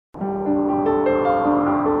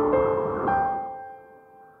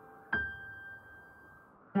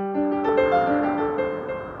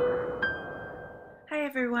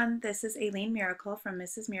everyone, this is Aileen Miracle from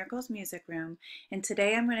Mrs. Miracle's Music Room, and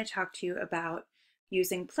today I'm going to talk to you about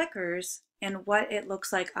using Plickers and what it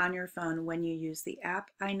looks like on your phone when you use the app.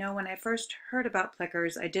 I know when I first heard about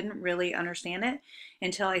Plickers, I didn't really understand it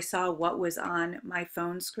until I saw what was on my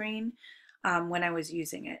phone screen when I was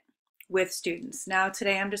using it with students. Now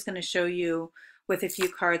today I'm just going to show you with a few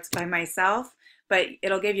cards by myself, but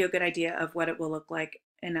it'll give you a good idea of what it will look like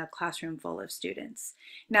in a classroom full of students.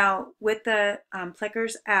 Now, with the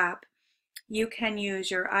Plickers app, you can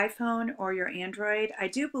use your iPhone or your Android. I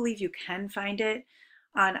do believe you can find it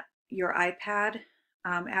on your iPad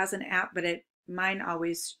as an app, but mine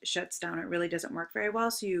always shuts down. It really doesn't work very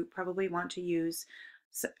well, so you probably want to use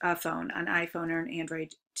a phone, an iPhone or an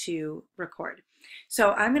Android to record.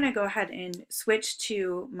 So I'm going to go ahead and switch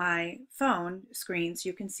to my phone screen so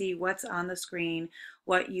you can see what's on the screen,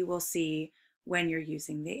 what you will see when you're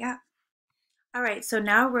using the app. All right, so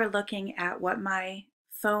now we're looking at what my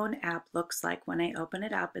phone app looks like when I open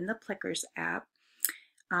it up in the Plickers app.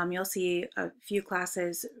 You'll see a few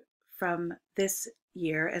classes from this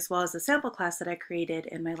year as well as the sample class that I created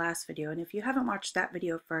in my last video. And if you haven't watched that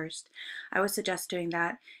video first, I would suggest doing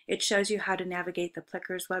that. It shows you how to navigate the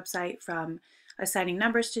Plickers website from assigning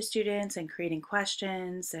numbers to students and creating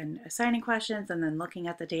questions and assigning questions and then looking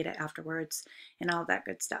at the data afterwards and all that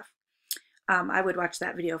good stuff. I would watch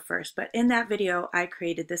that video first, but in that video I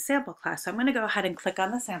created the sample class. So I'm going to go ahead and click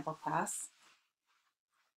on the sample class.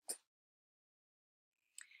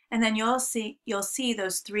 And then you'll see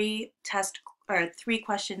those three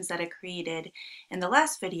questions that I created in the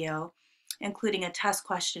last video, including a test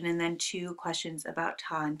question and then 2 questions about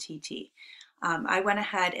TA and TT. I went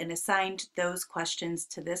ahead and assigned those questions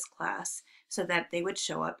to this class so that they would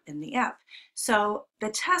show up in the app. So the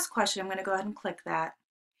test question, I'm going to go ahead and click that.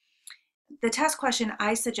 The test question,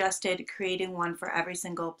 I suggested creating one for every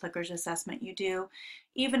single Plickers assessment you do.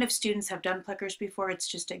 Even if students have done Plickers before, it's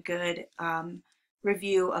just a good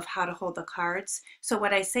review of how to hold the cards. So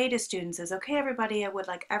what I say to students is, okay, everybody, I would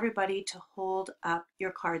like everybody to hold up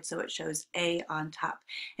your card so it shows A on top.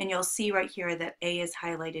 And you'll see right here that A is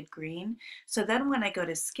highlighted green. So then when I go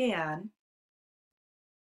to scan,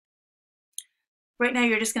 right now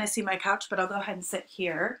you're just going to see my couch, but I'll go ahead and sit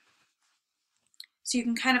here. So you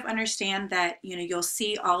can kind of understand that, you'll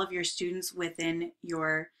see all of your students within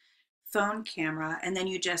your phone camera, and then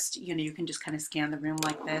you just, you can just kind of scan the room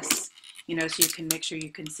like this, so you can make sure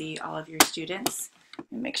you can see all of your students.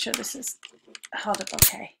 And make sure this is held up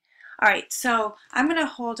okay. All right, so I'm going to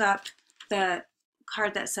hold up the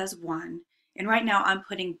card that says 1. And right now I'm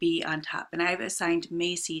putting B on top, and I've assigned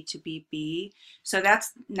Macy to be B. So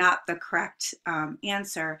that's not the correct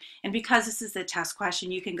answer. And because this is the test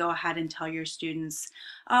question, you can go ahead and tell your students,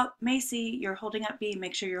 oh, Macy, you're holding up B,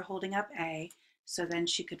 make sure you're holding up A. So then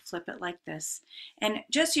she could flip it like this. And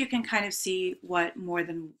just so you can kind of see what more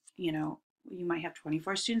than, you might have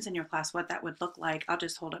 24 students in your class, what that would look like. I'll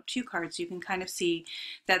just hold up 2 cards so you can kind of see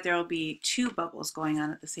that there will be 2 bubbles going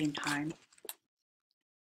on at the same time.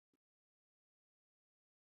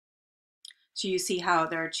 So you see how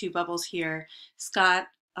there are 2 bubbles here. Scott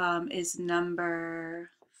is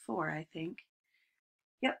number 4, I think.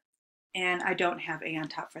 Yep. And I don't have A on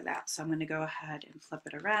top for that. So I'm going to go ahead and flip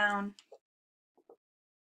it around.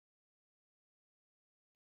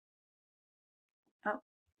 Oh,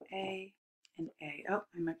 A and A. Oh,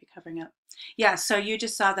 I might be covering up. Yeah, so you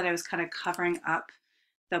just saw that I was kind of covering up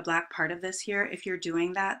the black part of this here. If you're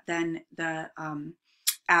doing that, then the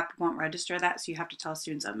app won't register that, so you have to tell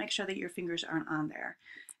students, oh, make sure that your fingers aren't on there.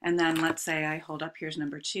 And then let's say I hold up, here's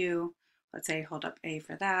number 2. Let's say I hold up A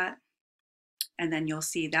for that. And then you'll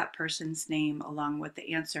see that person's name along with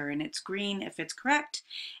the answer. And it's green if it's correct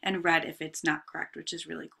and red if it's not correct, which is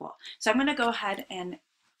really cool. So I'm going to go ahead and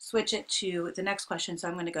switch it to the next question. So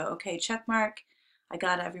I'm going to go, okay, check mark. I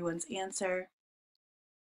got everyone's answer.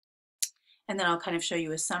 And then I'll kind of show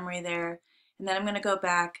you a summary there. And then I'm going to go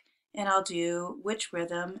back and I'll do which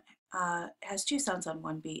rhythm has 2 sounds on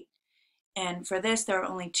 1 beat. And for this, there are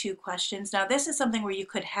only 2 questions. Now, this is something where you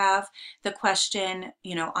could have the question,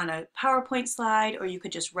 on a PowerPoint slide, or you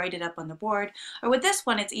could just write it up on the board. Or with this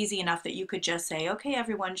one, it's easy enough that you could just say, okay,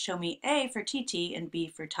 everyone, show me A for TT and B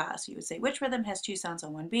for TA. So you would say, which rhythm has 2 sounds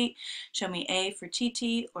on 1 beat? Show me A for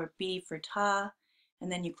TT or B for TA. And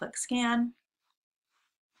then you click scan.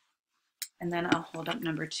 And then I'll hold up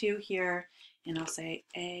number 2 here. And I'll say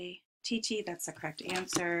A, TT, that's the correct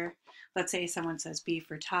answer. Let's say someone says B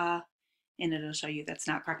for TA, and it'll show you that's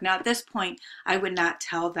not correct. Now at this point, I would not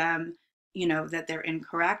tell them, that they're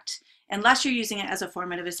incorrect. Unless you're using it as a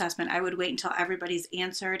formative assessment, I would wait until everybody's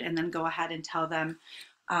answered and then go ahead and tell them,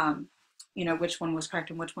 which one was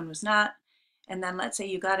correct and which one was not. And then let's say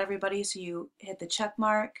you got everybody, so you hit the check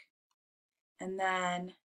mark, and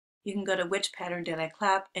then you can go to which pattern did I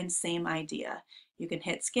clap, and same idea. You can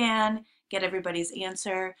hit scan, get everybody's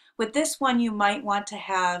answer. With this one, you might want to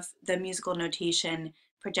have the musical notation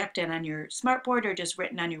projected on your smartboard or just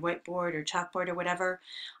written on your whiteboard or chalkboard or whatever,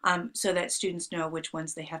 so that students know which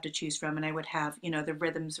ones they have to choose from. And I would have, the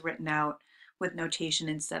rhythms written out with notation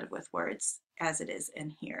instead of with words as it is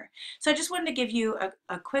in here. So I just wanted to give you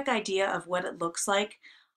a quick idea of what it looks like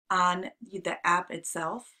on the app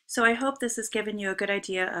itself. So I hope this has given you a good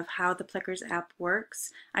idea of how the Plickers app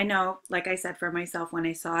works. I know, like I said, for myself, when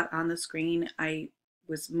I saw it on the screen, I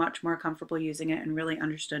was much more comfortable using it and really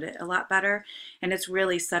understood it a lot better. And it's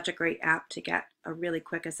really such a great app to get a really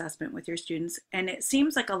quick assessment with your students. And it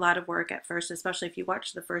seems like a lot of work at first, especially if you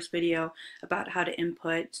watch the first video about how to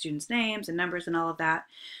input students' names and numbers and all of that.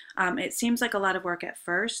 It seems like a lot of work at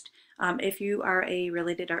first. If you are a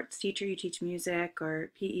related arts teacher, you teach music or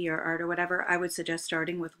PE or art or whatever, I would suggest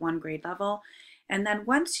starting with one grade level. And then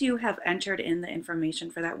once you have entered in the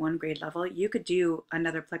information for that one grade level, you could do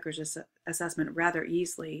another Plickers assessment rather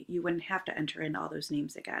easily. You wouldn't have to enter in all those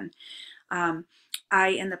names again. I,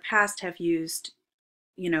 in the past, have used,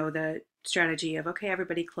 the strategy of, okay,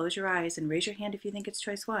 everybody close your eyes and raise your hand if you think it's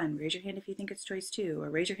choice 1, raise your hand if you think it's choice 2, or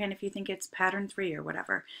raise your hand if you think it's pattern 3 or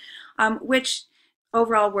whatever, which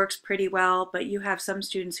overall works pretty well, but you have some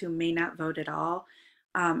students who may not vote at all,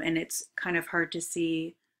 and it's kind of hard to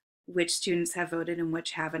see which students have voted and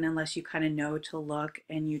which haven't unless you kind of know to look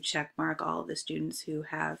and you check mark all of the students who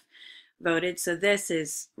have voted. So this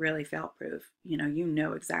is really fail-proof. You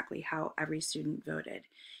know exactly how every student voted.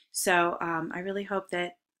 So I really hope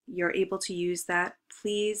that you're able to use that.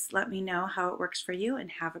 Please let me know how it works for you, and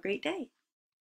have a great day.